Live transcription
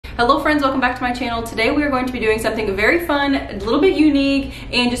Hello friends, welcome back to my channel. Today we are going to be doing something very fun, a little bit unique,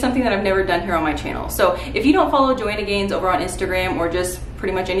 and just something that I've never done here on my channel. So if you don't follow Joanna Gaines over on Instagram or just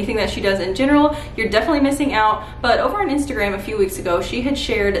pretty much anything that she does in general, you're definitely missing out. But over on Instagram a few weeks ago, she had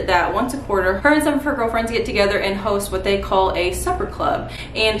shared that once a quarter, her and some of her girlfriends get together and host what they call a supper club.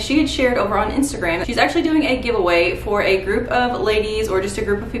 And she had shared over on Instagram, she's actually doing a giveaway for a group of ladies or just a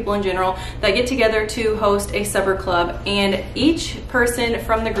group of people in general that get together to host a supper club. And each person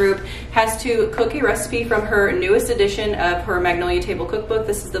from the group has to cook a recipe from her newest edition of her Magnolia Table cookbook.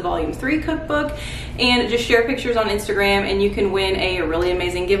 This is the volume 3 cookbook, and just share pictures on Instagram and you can win a really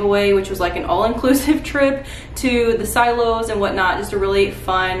amazing giveaway, which was like an all-inclusive trip to the silos and whatnot. Just a really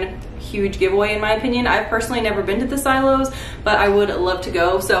fun, huge giveaway in my opinion. I've personally never been to the silos, but I would love to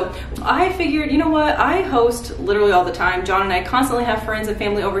go. So I figured, you know what, I host literally all the time. John and I constantly have friends and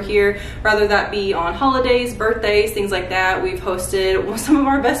family over here, whether that be on holidays, birthdays, things like that. We've hosted some of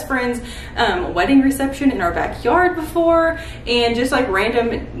our best friends' wedding reception in our backyard before, and just like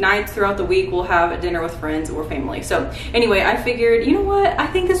random nights throughout the week we'll have a dinner with friends or family. So anyway, I figured, you know what, I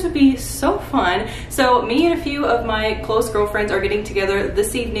think this would be so fun. So me and a few of my close girlfriends are getting together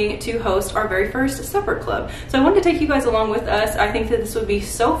this evening to host our very first supper club. So I wanted to take you guys along with us. I think that this would be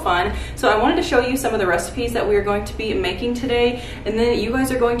so fun. So I wanted to show you some of the recipes that we are going to be making today, and then you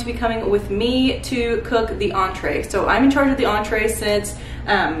guys are going to be coming with me to cook the entree. So I'm in charge of the entree since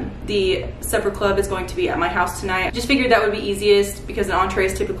the supper club is going to be at my house tonight. I just figured that would be easiest because an entree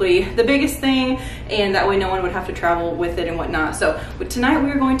is typically the biggest thing, and that way no one would have to travel with it and whatnot. So tonight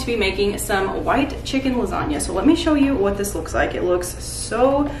we are going to be making some white chicken lasagna. So let me show you what this looks like. It looks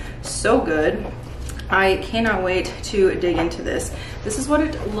so good. I cannot wait to dig into this. This is what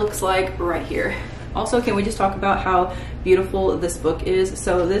it looks like right here. Also, can we just talk about how beautiful this book is?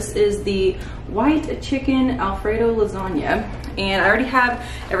 So this is the white chicken Alfredo lasagna, and I already have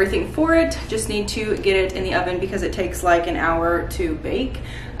everything for it. Just need to get it in the oven because it takes like an hour to bake.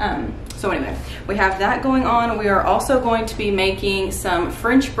 So anyway, we have that going on. We are also going to be making some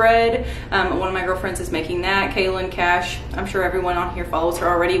French bread. One of my girlfriends is making that, Kaylin Cash. I'm sure everyone on here follows her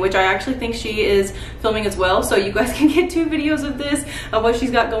already, which I actually think she is filming as well. So you guys can get 2 videos of this, of what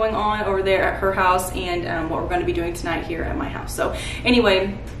she's got going on over there at her house and what we're going to be doing tonight here at my house. So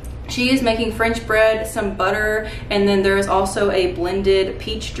anyway, she is making French bread, some butter, and then there is also a blended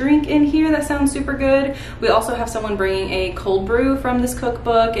peach drink in here that sounds super good. We also have someone bringing a cold brew from this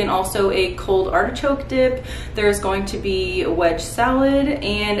cookbook and also a cold artichoke dip. There's going to be a wedge salad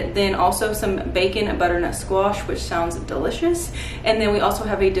and then also some bacon butternut squash, which sounds delicious. And then we also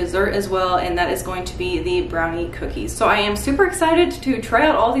have a dessert as well, and that is going to be the brownie cookies. So I am super excited to try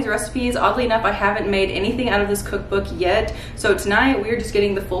out all these recipes. Oddly enough, I haven't made anything out of this cookbook yet. So tonight we're just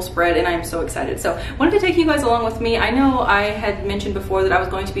getting the full spread, and I am so excited. So I wanted to take you guys along with me. I know I had mentioned before that I was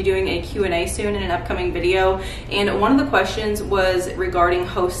going to be doing a Q&A soon in an upcoming video, and one of the questions was regarding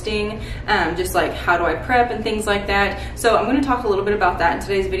hosting, just like how do I prep and things like that. So I'm going to talk a little bit about that in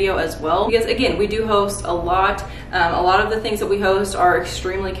today's video as well, because again, we do host a lot. A lot of the things that we host are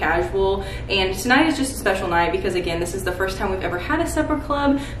extremely casual, and tonight is just a special night because again, this is the first time we've ever had a supper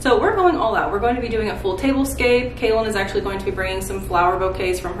club. So we're going all out. We're going to be doing a full tablescape. Kaylin is actually going to be bringing some flower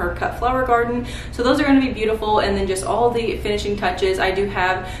bouquets from her cut flower garden, so those are going to be beautiful. And then just all the finishing touches, I do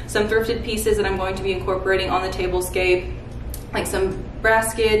have some thrifted pieces that I'm going to be incorporating on the tablescape, like some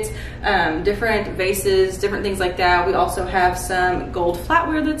baskets, different vases, different things like that. We also have some gold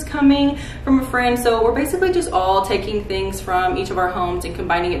flatware that's coming from a friend. So we're basically just all taking things from each of our homes and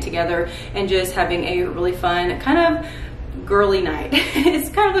combining it together and just having a really fun kind of girly night. It's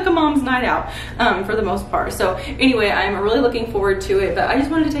kind of like a mom's night out for the most part. So anyway, I'm really looking forward to it, but I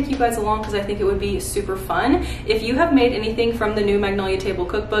just wanted to take you guys along because I think it would be super fun. If you have made anything from the new Magnolia Table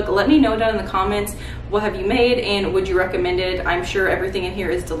cookbook, let me know down in the comments. What have you made and would you recommend it? I'm sure everything in here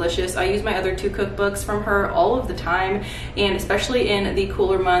is delicious. I use my other 2 cookbooks from her all of the time, and especially in the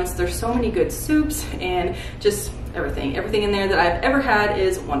cooler months, there's so many good soups and just everything in there that I've ever had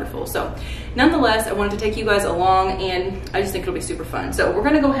is wonderful. So nonetheless, I wanted to take you guys along, and I just think it'll be super fun. So we're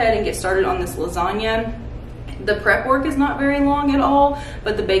gonna go ahead and get started on this lasagna. The prep work is not very long at all,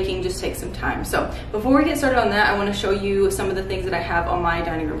 but the baking just takes some time. So before we get started on that, I want to show you some of the things that I have on my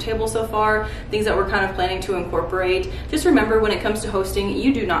dining room table so far, things that we're kind of planning to incorporate. Just remember, when it comes to hosting,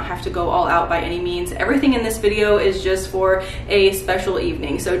 you do not have to go all out by any means. Everything in this video is just for a special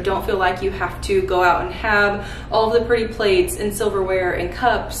evening, so don't feel like you have to go out and have all of the pretty plates and silverware and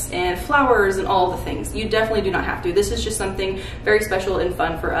cups and flowers and all the things. You definitely do not have to. This is just something very special and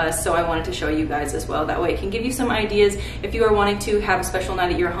fun for us, so I wanted to show you guys as well. That way it can give you some ideas if you are wanting to have a special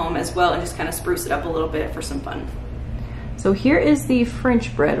night at your home as well and just kind of spruce it up a little bit for some fun. So here is the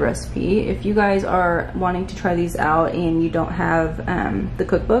French bread recipe. If you guys are wanting to try these out and you don't have the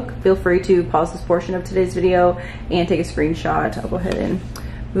cookbook, feel free to pause this portion of today's video and take a screenshot. I'll go ahead and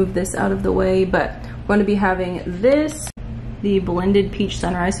move this out of the way, but we're going to be having this, the blended peach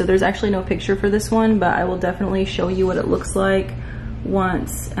sunrise. So there's actually no picture for this one, but I will definitely show you what it looks like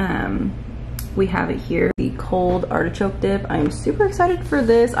once we have it here. The cold artichoke dip. I'm super excited for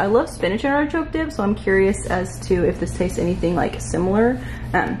this. I love spinach and artichoke dip, so I'm curious as to if this tastes anything like similar.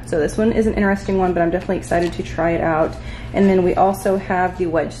 So this one is an interesting one, but I'm definitely excited to try it out. And then we also have the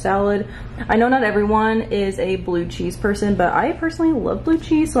wedge salad. I know not everyone is a blue cheese person, but I personally love blue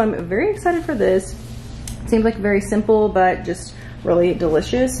cheese, so I'm very excited for this. Seems like very simple, but just really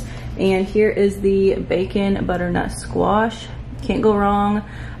delicious. And here is the bacon butternut squash. Can't go wrong.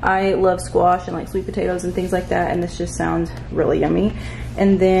 I love squash and like sweet potatoes and things like that, and this just sounds really yummy.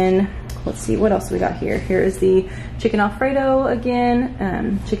 And then let's see what else we got here. Here is the chicken Alfredo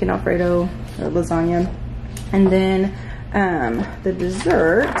again, chicken Alfredo lasagna. And then the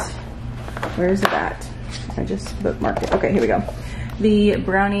dessert, where is it at? I just bookmarked it. Okay, here we go. The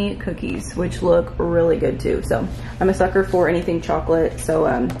brownie cookies, which look really good too. So I'm a sucker for anything chocolate, so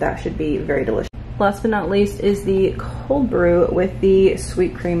that should be very delicious. Last but not least is the cold brew with the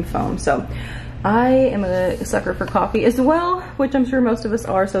sweet cream foam. So I am a sucker for coffee as well, which I'm sure most of us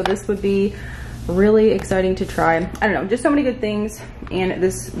are, so this would be really exciting to try. I don't know, just so many good things, and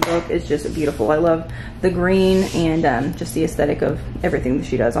this book is just beautiful. I love the green and just the aesthetic of everything that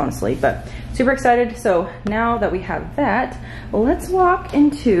she does, honestly, but super excited. So now that we have that, let's walk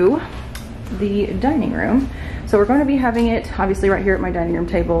into the dining room. So we're going to be having it obviously right here at my dining room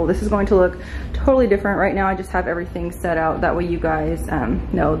table. This is going to look totally different. Right now I just have everything set out, that way you guys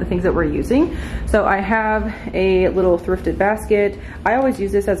know the things that we're using. So I have a little thrifted basket. I always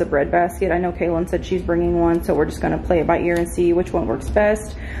use this as a bread basket. I know Kaylin said she's bringing one, so we're just going to play it by ear and see which one works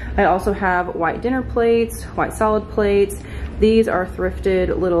best. I also have white dinner plates, white salad plates. These are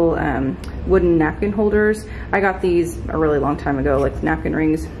thrifted little wooden napkin holders. I got these a really long time ago, like napkin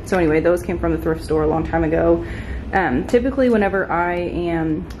rings. So anyway, those came from the thrift store a long time ago. Typically whenever I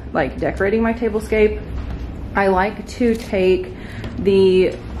am like decorating my tablescape, I like to take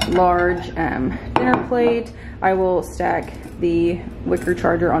the large dinner plate. I will stack the wicker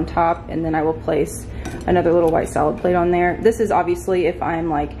charger on top, and then I will place another little white salad plate on there. This is obviously if I'm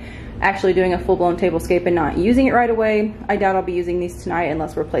like actually doing a full-blown tablescape and not using it right away. I doubt I'll be using these tonight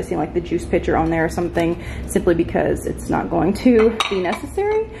unless we're placing like the juice pitcher on there or something, simply because it's not going to be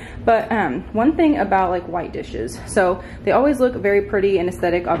necessary. But one thing about like white dishes, so they always look very pretty and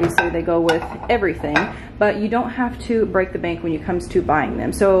aesthetic. Obviously they go with everything, but you don't have to break the bank when it comes to buying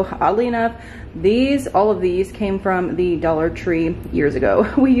them. So oddly enough, all of these came from the Dollar Tree years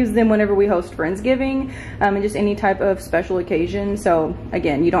ago. We use them whenever we host Friendsgiving and just any type of special occasion. So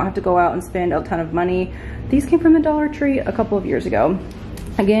again, you don't have to go out and spend a ton of money. These came from the Dollar Tree a couple of years ago.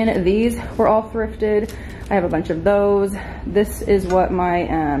 Again, these were all thrifted. I have a bunch of those. This is what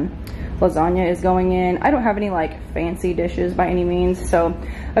my lasagna is going in. I don't have any like fancy dishes by any means, so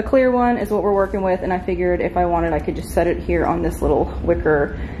a clear one is what we're working with, and I figured if I wanted I could just set it here on this little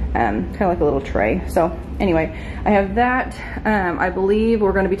wicker kind of like a little tray. So anyway, I have that. I believe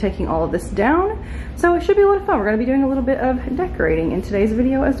we're going to be taking all of this down, so it should be a lot of fun. We're going to be doing a little bit of decorating in today's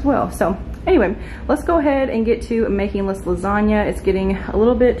video as well. So anyway, let's go ahead and get to making this lasagna. It's getting a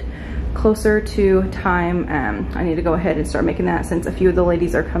little bit closer to time. I need to go ahead and start making that since a few of the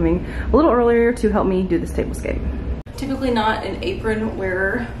ladies are coming a little earlier to help me do this tablescape. Typically not an apron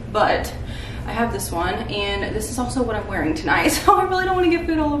wearer, but I have this one, and this is also what I'm wearing tonight, so I really don't want to get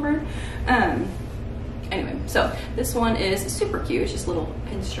food all over. Anyway, so this one is super cute. It's just a little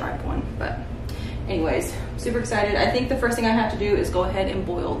pinstripe one, but anyways, super excited. I think the first thing I have to do is go ahead and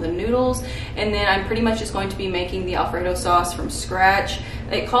boil the noodles, and then I'm pretty much just going to be making the Alfredo sauce from scratch.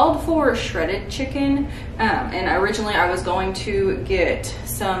 It called for shredded chicken, and originally I was going to get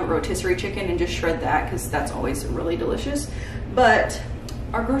some rotisserie chicken and just shred that because that's always really delicious, but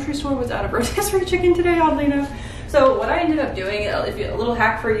our grocery store was out of rotisserie chicken today, oddly enough. So what I ended up doing, a little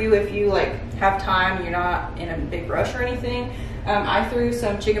hack for you if you like have time and you're not in a big rush or anything, I threw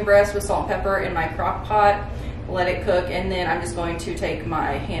some chicken breast with salt and pepper in my crock pot, let it cook, and then I'm just going to take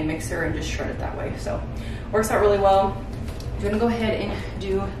my hand mixer and just shred it that way. So works out really well. I'm gonna go ahead and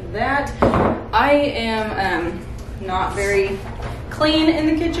do that. I am not very clean in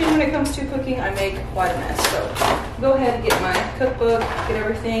the kitchen when it comes to cooking. I make quite a mess. So go ahead and get my cookbook, get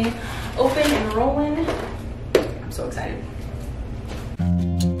everything open and rolling. I'm so excited.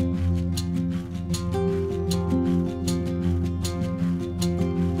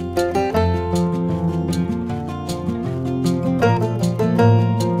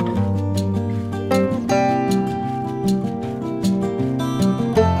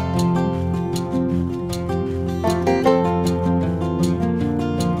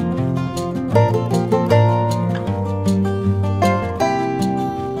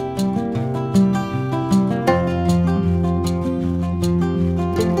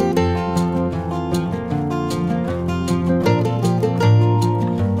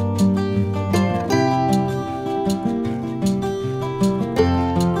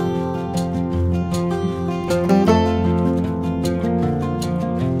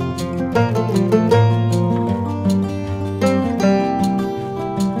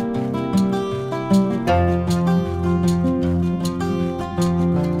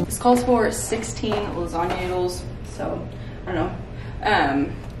 This calls for 16 lasagna noodles, so I don't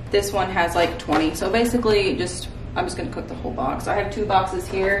know. This one has like 20, so basically I'm just gonna cook the whole box. I have 2 boxes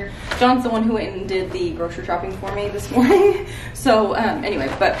here. John's the one who went and did the grocery shopping for me this morning. So anyway,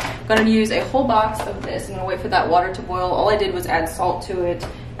 but I'm gonna use a whole box of this. I'm gonna wait for that water to boil. All I did was add salt to it,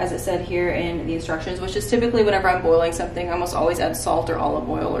 as it said here in the instructions, which is typically whenever I'm boiling something, I almost always add salt or olive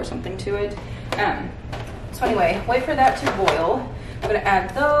oil or something to it. So anyway, wait for that to boil. I'm gonna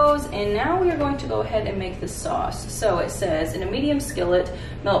add those, and now we are going to go ahead and make the sauce. So it says, in a medium skillet,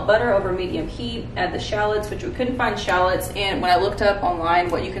 melt butter over medium heat, add the shallots, which we couldn't find shallots, and when I looked up online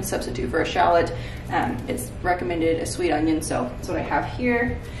what you can substitute for a shallot, it's recommended a sweet onion, so that's what I have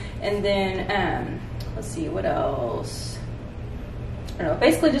here. And then, let's see, what else? I don't know,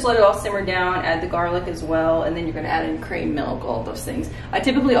 basically just let it all simmer down, add the garlic as well, and then you're gonna add in cream, milk, all of those things. I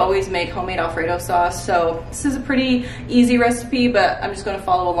typically always make homemade Alfredo sauce, so this is a pretty easy recipe, but I'm just gonna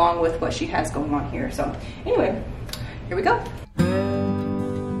follow along with what she has going on here. So anyway, here we go.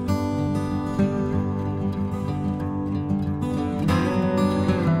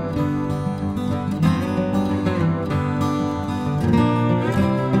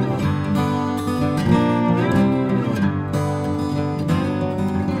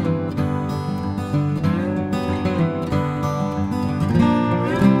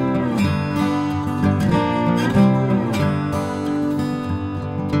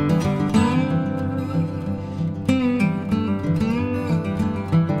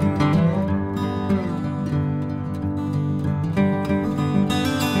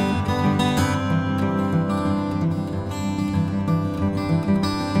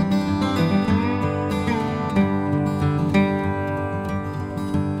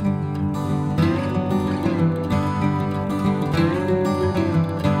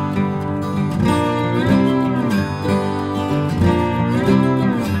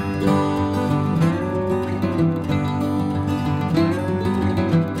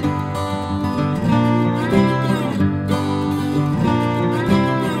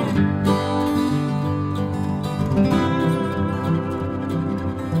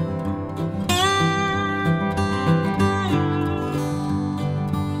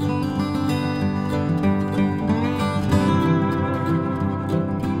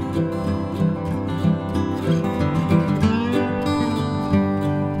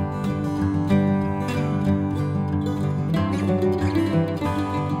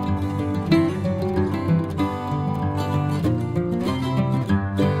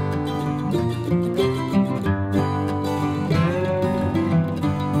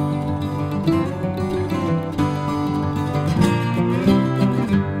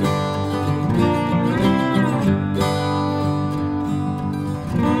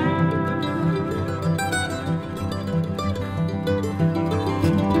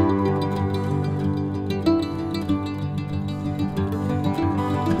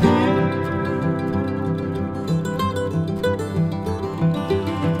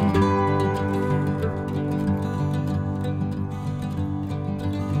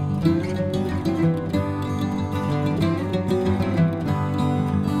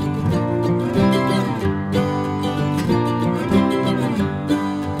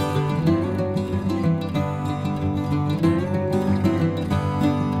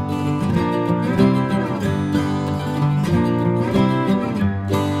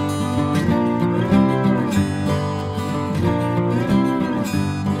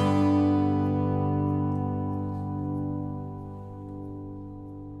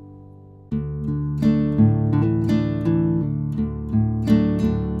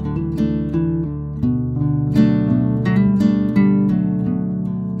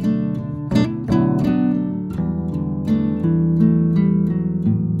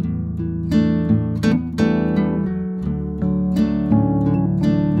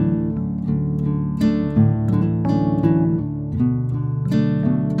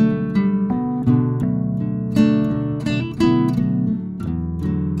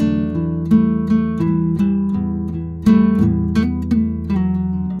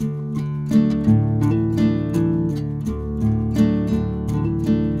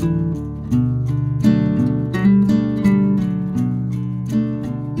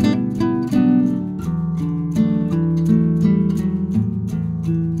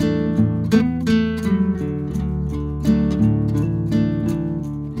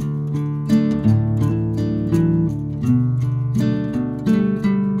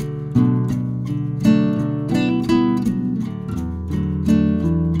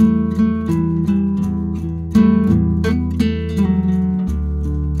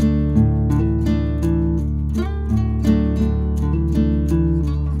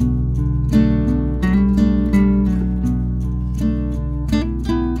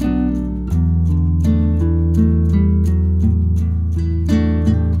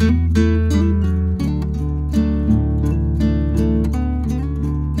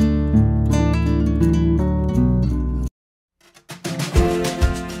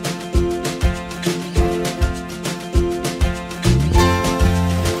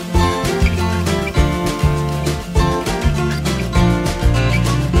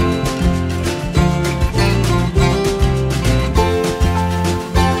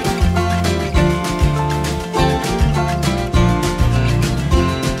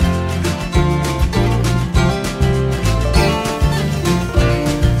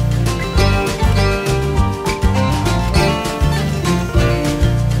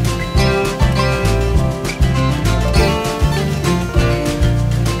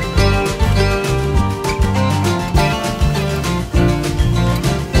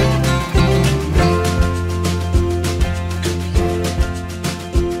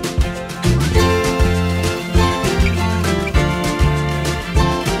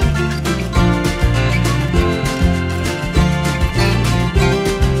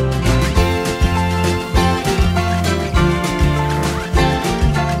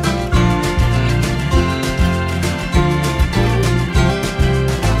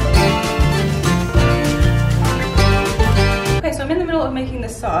 middle of making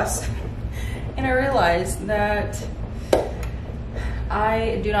this sauce and I realized that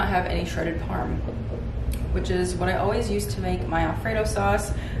I do not have any shredded parm, which is what I always use to make my Alfredo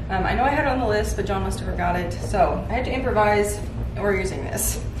sauce. I know I had it on the list, but John must have forgot it. So I had to improvise, and we're using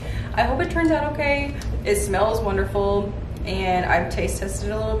this. I hope it turns out okay. It smells wonderful, and I've taste tested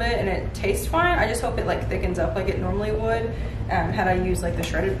it a little bit, and it tastes fine. I just hope it like thickens up like it normally would had I used like the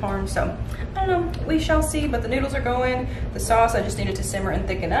shredded parm. So I don't know, we shall see, but the noodles are going. The sauce, I just needed to simmer and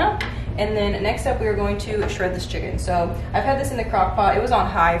thicken up. And then next up, we are going to shred this chicken. So I've had this in the crock pot. It was on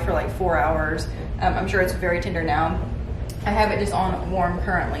high for like 4 hours. I'm sure it's very tender now. I have it just on warm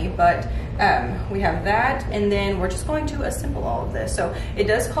currently, but we have that, and then we're just going to assemble all of this. So it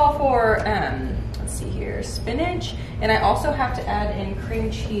does call for, let's see here, spinach, and I also have to add in cream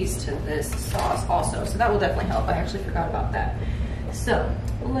cheese to this sauce also. So that will definitely help. I actually forgot about that. So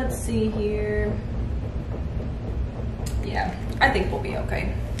let's see here. Yeah, I think we'll be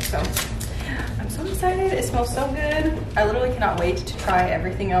okay. So I'm so excited. It smells so good. I literally cannot wait to try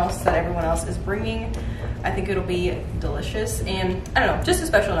everything else that everyone else is bringing. I think it'll be delicious, and I don't know, just a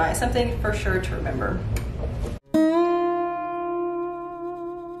special night, something for sure to remember.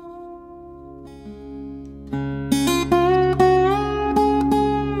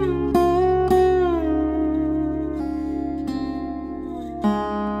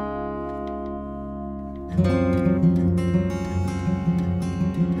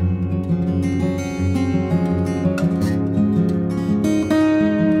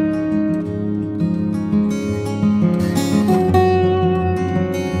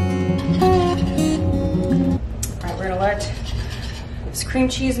 Cream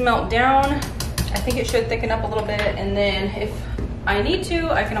cheese melt down. I think it should thicken up a little bit, and then if I need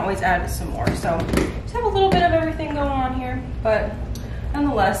to, I can always add some more. So just have a little bit of everything going on here, but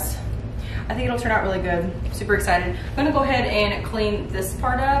nonetheless, I think it'll turn out really good. Super excited. I'm gonna go ahead and clean this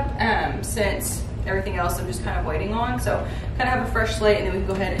part up since everything else I'm just kind of waiting on. So kind of have a fresh slate, and then we can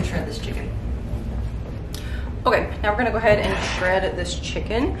go ahead and shred this chicken. Okay, now we're gonna go ahead and shred this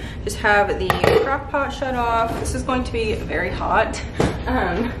chicken. Just have the crock pot shut off. This is going to be very hot.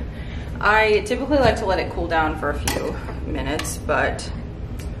 I typically like to let it cool down for a few minutes, but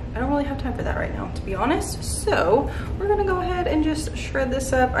I don't really have time for that right now, to be honest. So we're gonna go ahead and just shred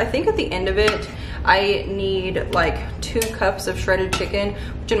this up. I think at the end of it, I need like 2 cups of shredded chicken,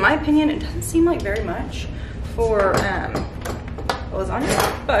 which in my opinion, it doesn't seem like very much for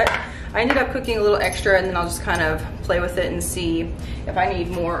lasagna, but I ended up cooking a little extra, and then I'll just kind of play with it and see if I need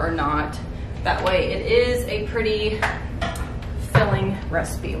more or not. That way it is a pretty filling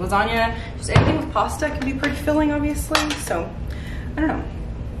recipe. Lasagna, just anything with pasta can be pretty filling, obviously. So I don't know,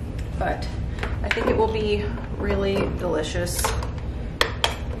 but I think it will be really delicious.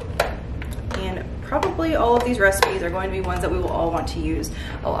 And probably all of these recipes are going to be ones that we will all want to use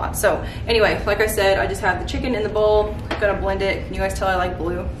a lot. So anyway, like I said, I just have the chicken in the bowl. I'm gonna blend it. Can you guys tell I like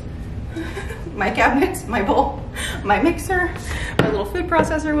blue? My cabinet, my bowl, my mixer, my little food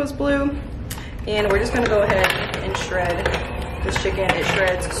processor was blue. And we're just gonna go ahead and shred this chicken. It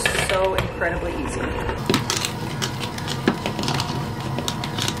shreds so incredibly easy.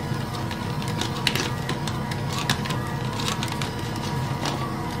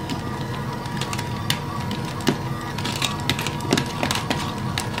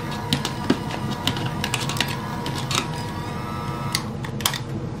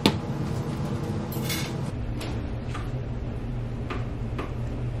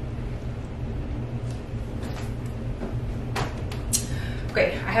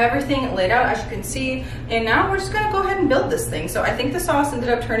 Okay, I have everything laid out as you can see, and now we're just gonna go ahead and build this thing. So I think the sauce ended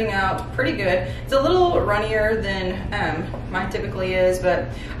up turning out pretty good. It's a little runnier than mine typically is, but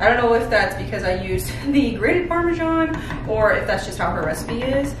I don't know if that's because I used the grated Parmesan or if that's just how her recipe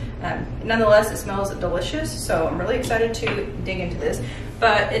is. Nonetheless, it smells delicious, so I'm really excited to dig into this.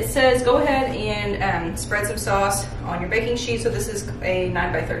 But it says go ahead and spread some sauce on your baking sheet. So this is a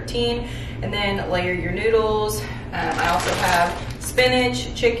 9x13, and then layer your noodles. I also have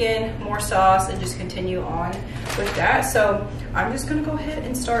spinach, chicken, more sauce, and just continue on with that. So I'm just gonna go ahead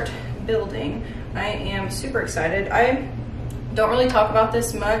and start building. I am super excited. I don't really talk about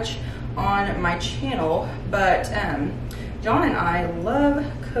this much on my channel, but John and I love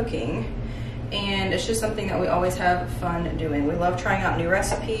cooking, and it's just something that we always have fun doing. We love trying out new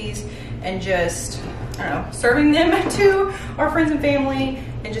recipes and just, I don't know, serving them to our friends and family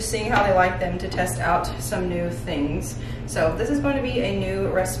and just seeing how they like them, to test out some new things. So this is going to be a new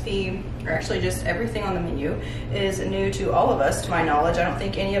recipe, or actually just everything on the menu is new to all of us, to my knowledge. I don't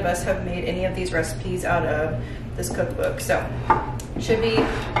think any of us have made any of these recipes out of this cookbook. So it should be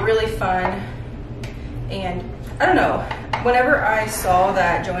really fun. And I don't know, whenever I saw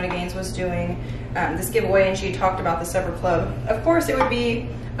that Joanna Gaines was doing this giveaway and she talked about the Supper Club, of course it would be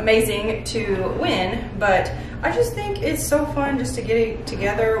amazing to win, but I just think it's so fun just to get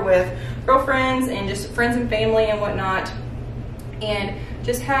together with girlfriends and just friends and family and whatnot, and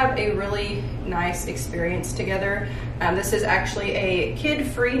just have a really nice experience together. This is actually a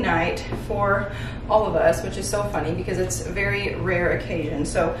kid-free night for all of us, which is so funny because it's a very rare occasion.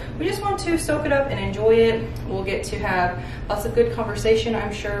 So we just want to soak it up and enjoy it. We'll get to have lots of good conversation,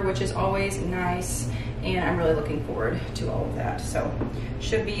 I'm sure, which is always nice. And I'm really looking forward to all of that. So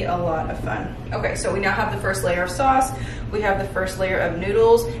should be a lot of fun. Okay, so we now have the first layer of sauce. We have the first layer of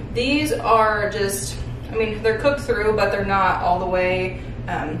noodles. These are just, I mean, they're cooked through, but they're not all the way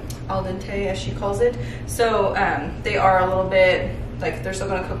al dente, as she calls it. So they are a little bit, like they're still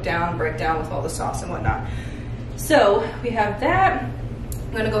gonna cook down, break down with all the sauce and whatnot. So we have that.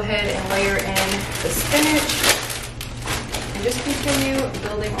 I'm gonna go ahead and layer in the spinach and just continue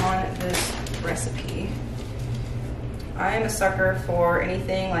building on this recipe. I am a sucker for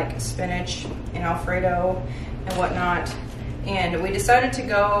anything like spinach and Alfredo and whatnot. And we decided to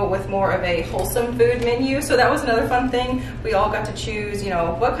go with more of a wholesome food menu. So that was another fun thing. We all got to choose, you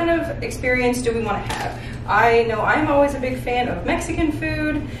know, what kind of experience do we want to have? I know I'm always a big fan of Mexican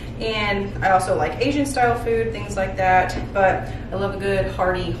food, and I also like Asian style food, things like that. But I love a good,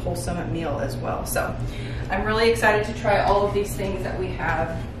 hearty, wholesome meal as well. So I'm really excited to try all of these things that we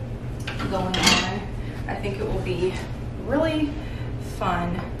have going on. I think it will be really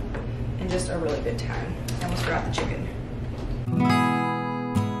fun and just a really good time. I almost forgot the chicken.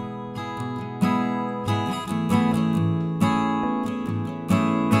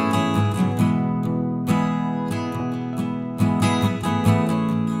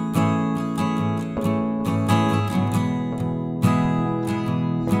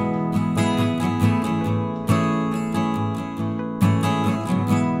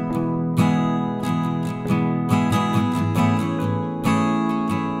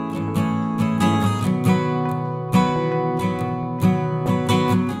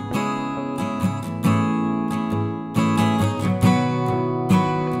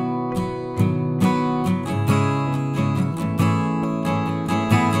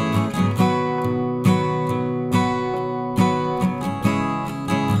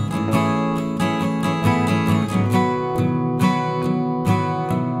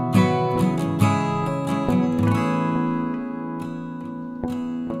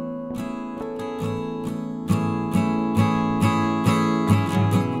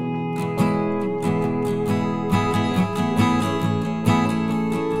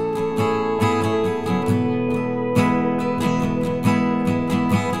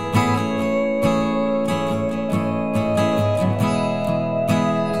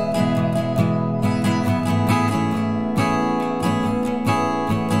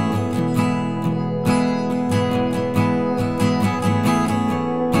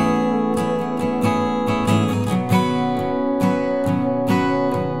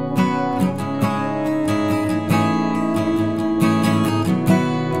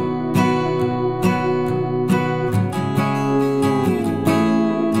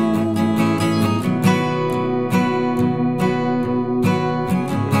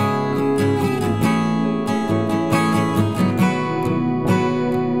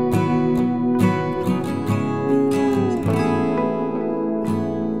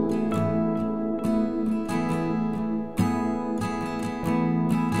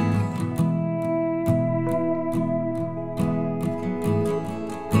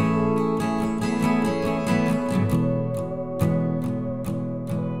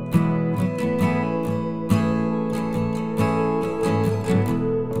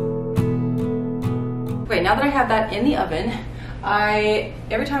 Okay, now that I have that in the oven,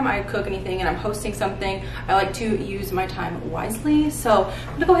 every time I cook anything and I'm hosting something, I like to use my time wisely. So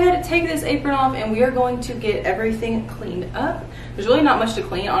I'm gonna go ahead and take this apron off and we are going to get everything cleaned up. There's really not much to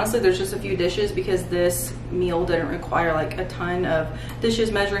clean. Honestly, there's just a few dishes because this meal didn't require like a ton of dishes,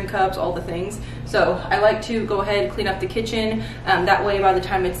 measuring cups, all the things. So I like to go ahead and clean up the kitchen. That way by the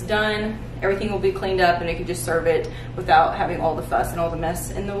time it's done, everything will be cleaned up and I can just serve it without having all the fuss and all the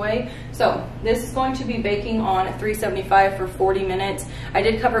mess in the way. So this is going to be baking on 375 for 40 minutes. I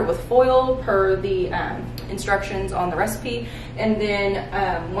did cover it with foil per the instructions on the recipe. And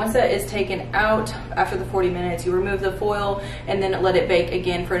then once that is taken out after the 40 minutes, you remove the foil and then let it bake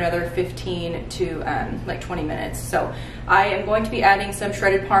again for another 15 to like 20 minutes. So I am going to be adding some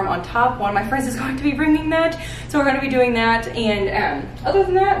shredded parm on top. One of my friends is going to be bringing that. So we're going to be doing that. And other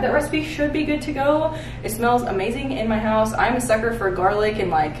than that, that recipe should be good to go. It smells amazing in my house. I'm a sucker for garlic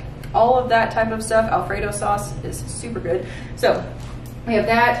and like all of that type of stuff. Alfredo sauce is super good. So we have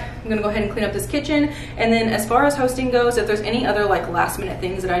that. I'm gonna go ahead and clean up this kitchen. And then as far as hosting goes, if there's any other like last minute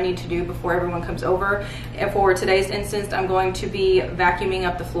things that I need to do before everyone comes over, and for today's instance, I'm going to be vacuuming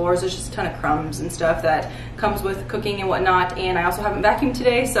up the floors. There's just a ton of crumbs and stuff that comes with cooking and whatnot. And I also haven't vacuumed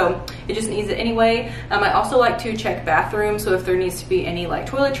today, so it just needs it anyway. I also like to check bathrooms. So if there needs to be any like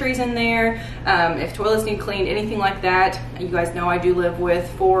toiletries in there, if toilets need cleaned, anything like that. You guys know I do live with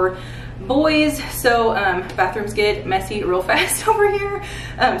 4 boys, so bathrooms get messy real fast over here.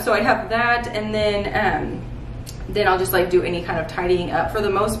 So I have that, and then I'll just like do any kind of tidying up. For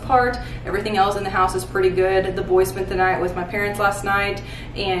the most part, everything else in the house is pretty good. The boys spent the night with my parents last night,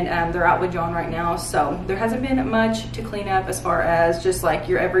 and they're out with John right now, so there hasn't been much to clean up as far as just like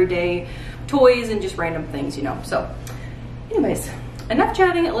your everyday toys and just random things, you know. So anyways, enough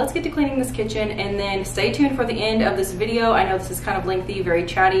chatting, let's get to cleaning this kitchen, and then stay tuned for the end of this video. I know this is kind of lengthy, very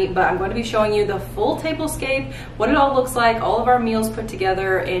chatty, but I'm going to be showing you the full tablescape, what it all looks like, all of our meals put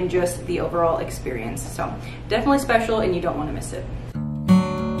together, and just the overall experience. So definitely special, and you don't want to miss it.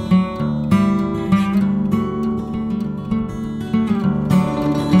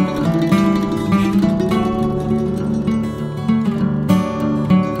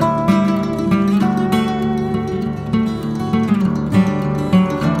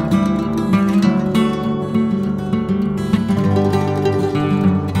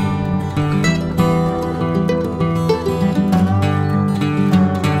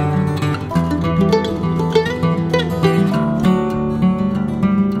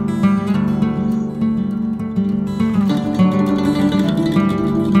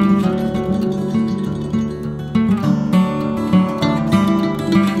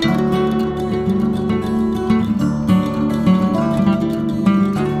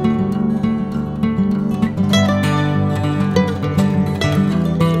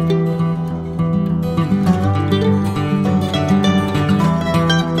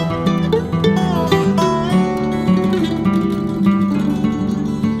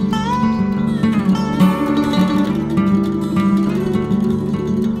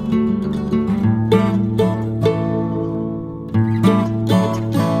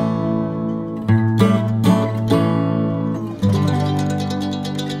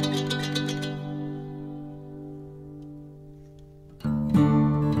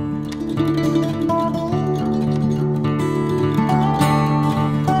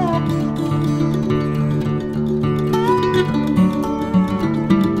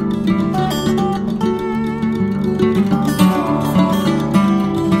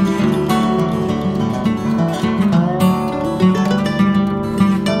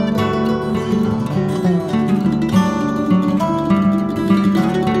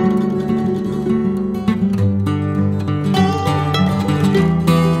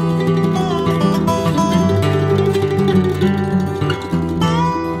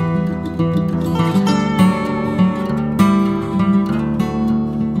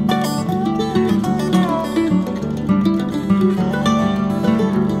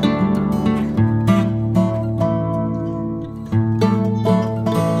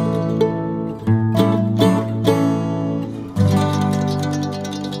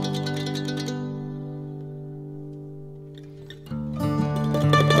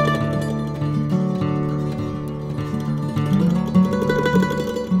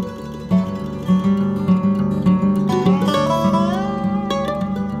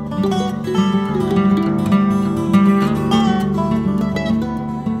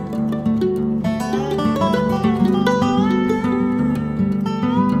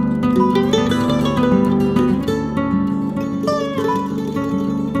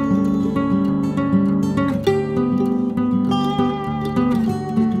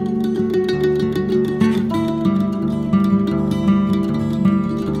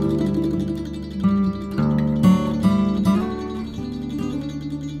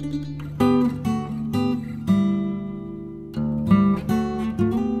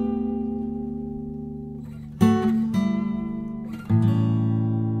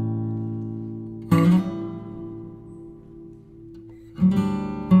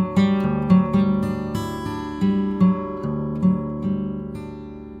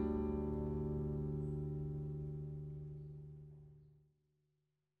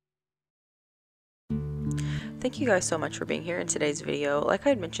 Thank you guys so much for being here in today's video. Like I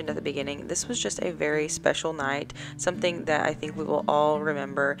had mentioned at the beginning, this was just a very special night, something that I think we will all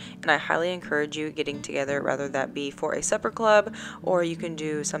remember, and I highly encourage you getting together, whether that be for a supper club, or you can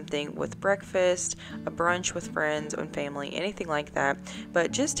do something with breakfast, a brunch with friends and family, anything like that. But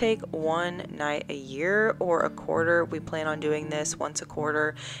just take one night a year or a quarter. We plan on doing this once a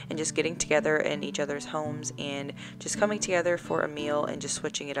quarter and just getting together in each other's homes and just coming together for a meal and just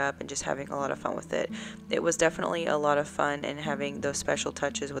switching it up and just having a lot of fun with it. It was definitely a lot of fun, and having those special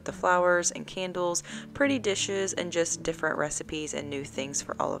touches with the flowers and candles, pretty dishes, and just different recipes and new things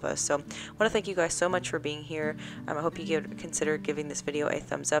for all of us. So I want to thank you guys so much for being here. I hope you consider giving this video a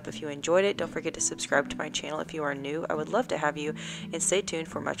thumbs up if you enjoyed it. Don't forget to subscribe to my channel if you are new. I would love to have you, and stay tuned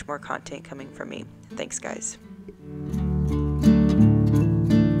for much more content coming from me. Thanks guys.